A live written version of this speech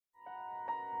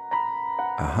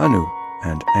Ahonu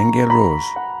Aingeal Rose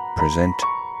present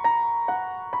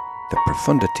The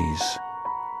Profundities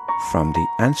from the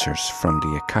Answers from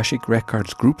the Akashic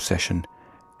Records group session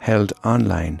held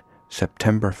online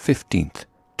September 15th,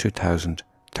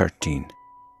 2013.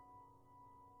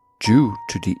 Due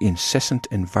to the incessant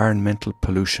environmental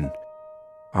pollution,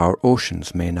 our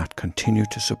oceans may not continue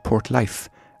to support life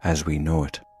as we know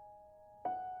it.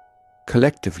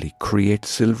 Collectively create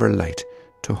silver light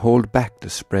to hold back the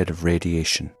spread of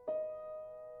radiation.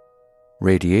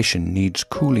 Radiation needs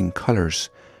cooling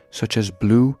colours such as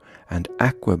blue and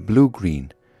aqua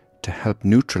blue-green to help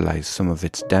neutralize some of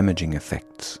its damaging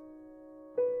effects.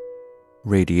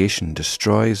 Radiation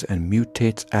destroys and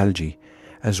mutates algae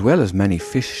as well as many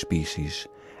fish species,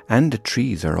 and the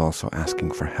trees are also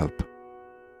asking for help.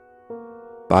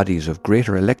 Bodies of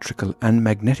greater electrical and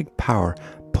magnetic power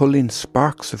pull in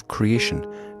sparks of creation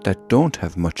that don't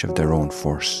have much of their own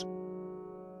force.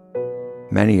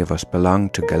 Many of us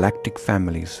belong to galactic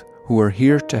families who are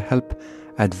here to help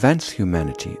advance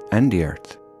humanity and the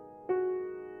earth.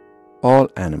 All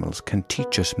animals can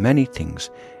teach us many things,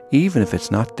 even if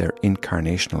it's not their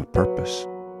incarnational purpose.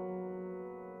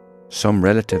 Some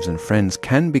relatives and friends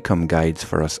can become guides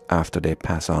for us after they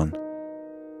pass on.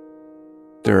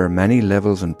 There are many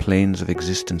levels and planes of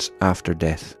existence after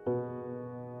death.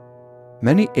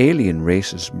 Many alien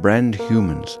races brand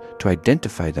humans to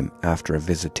identify them after a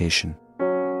visitation.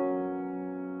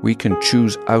 We can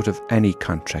choose out of any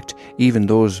contract, even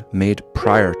those made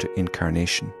prior to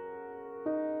incarnation.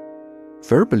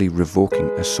 Verbally revoking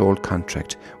a soul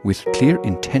contract with clear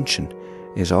intention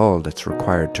is all that's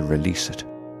required to release it.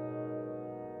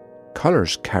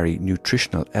 Colours carry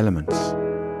nutritional elements.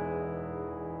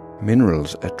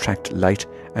 Minerals attract light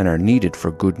and are needed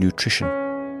for good nutrition.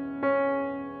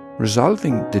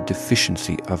 Resolving the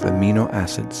deficiency of amino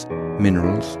acids,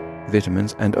 minerals,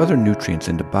 vitamins and other nutrients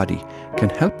in the body can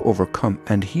help overcome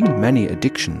and heal many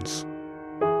addictions.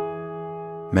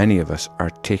 Many of us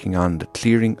are taking on the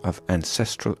clearing of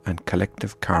ancestral and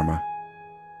collective karma.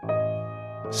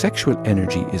 Sexual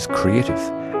energy is creative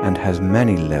and has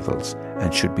many levels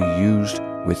and should be used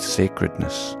with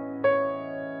sacredness.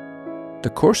 The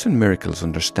Course in Miracles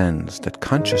understands that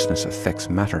consciousness affects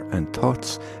matter and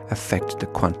thoughts affect the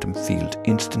quantum field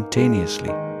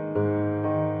instantaneously.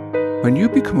 When you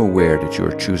become aware that you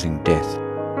are choosing death,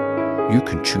 you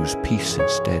can choose peace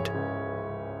instead.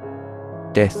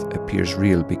 Death appears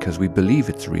real because we believe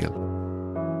it's real.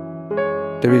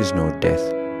 There is no death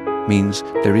means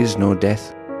there is no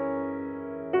death.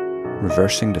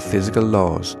 Reversing the physical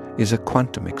laws is a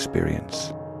quantum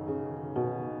experience.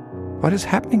 What is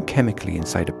happening chemically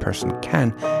inside a person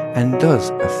can and does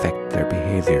affect their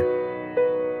behavior.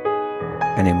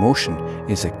 An emotion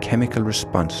is a chemical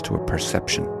response to a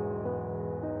perception.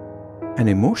 An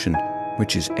emotion,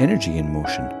 which is energy in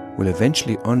motion, will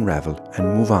eventually unravel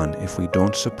and move on if we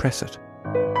don't suppress it.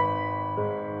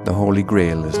 The Holy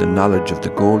Grail is the knowledge of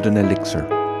the golden elixir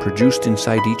produced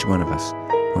inside each one of us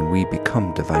when we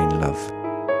become divine love.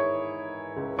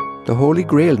 The Holy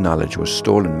Grail knowledge was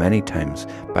stolen many times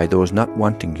by those not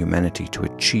wanting humanity to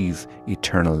achieve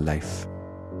eternal life.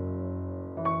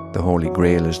 The Holy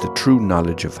Grail is the true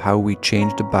knowledge of how we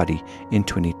change the body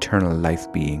into an eternal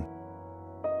life being.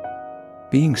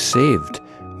 Being saved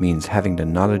means having the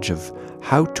knowledge of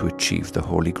how to achieve the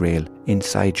Holy Grail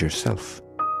inside yourself.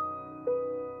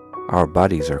 Our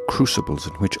bodies are crucibles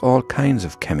in which all kinds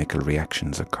of chemical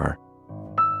reactions occur.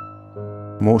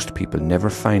 Most people never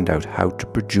find out how to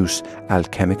produce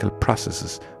alchemical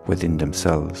processes within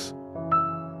themselves.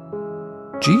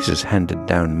 Jesus handed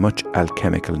down much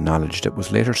alchemical knowledge that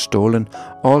was later stolen,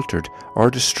 altered,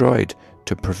 or destroyed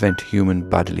to prevent human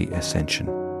bodily ascension.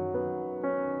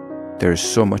 There is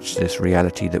so much to this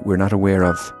reality that we're not aware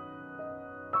of.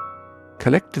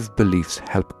 Collective beliefs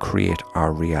help create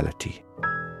our reality.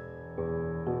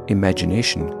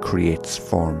 Imagination creates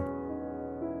form.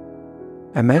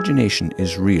 Imagination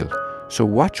is real, so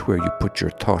watch where you put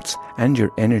your thoughts and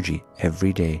your energy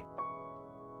every day.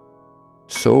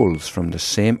 Souls from the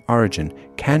same origin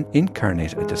can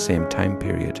incarnate at the same time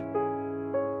period.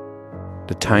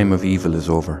 The time of evil is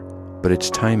over, but its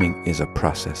timing is a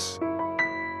process.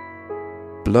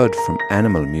 Blood from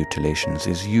animal mutilations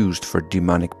is used for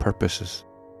demonic purposes.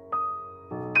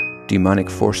 Demonic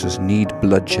forces need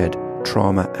bloodshed,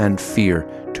 trauma and fear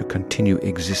to continue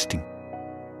existing.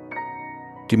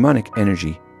 Demonic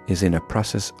energy is in a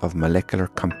process of molecular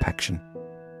compaction.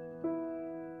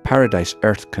 Paradise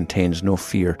Earth contains no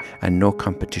fear and no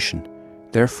competition,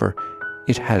 therefore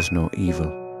it has no evil.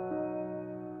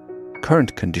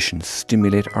 Current conditions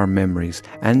stimulate our memories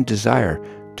and desire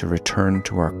to return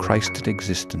to our Christed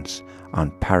existence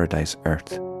on paradise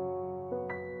earth.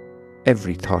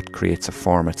 Every thought creates a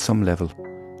form at some level,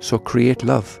 so create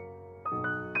love.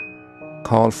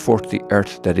 Call forth the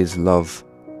earth that is love,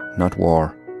 not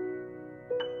war.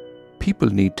 People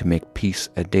need to make peace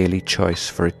a daily choice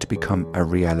for it to become a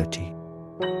reality.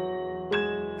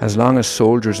 As long as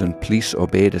soldiers and police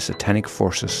obey the satanic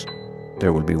forces,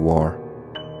 there will be war.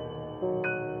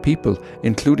 People,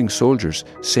 including soldiers,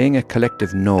 saying a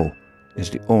collective no is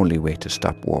the only way to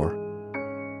stop war.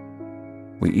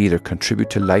 We either contribute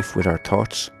to life with our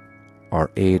thoughts or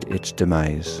aid its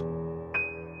demise.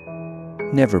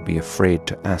 Never be afraid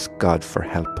to ask God for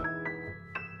help.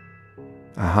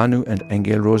 Ahonu and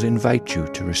Aingeal Rose invite you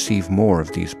to receive more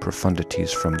of these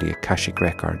profundities from the Akashic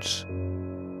Records.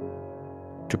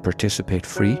 To participate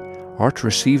free or to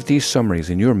receive these summaries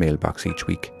in your mailbox each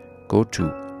week, go to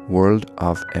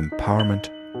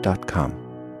worldofempowerment.com.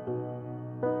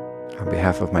 On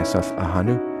behalf of myself,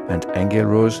 Ahonu, and Aingeal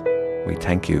Rose, we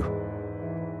thank you.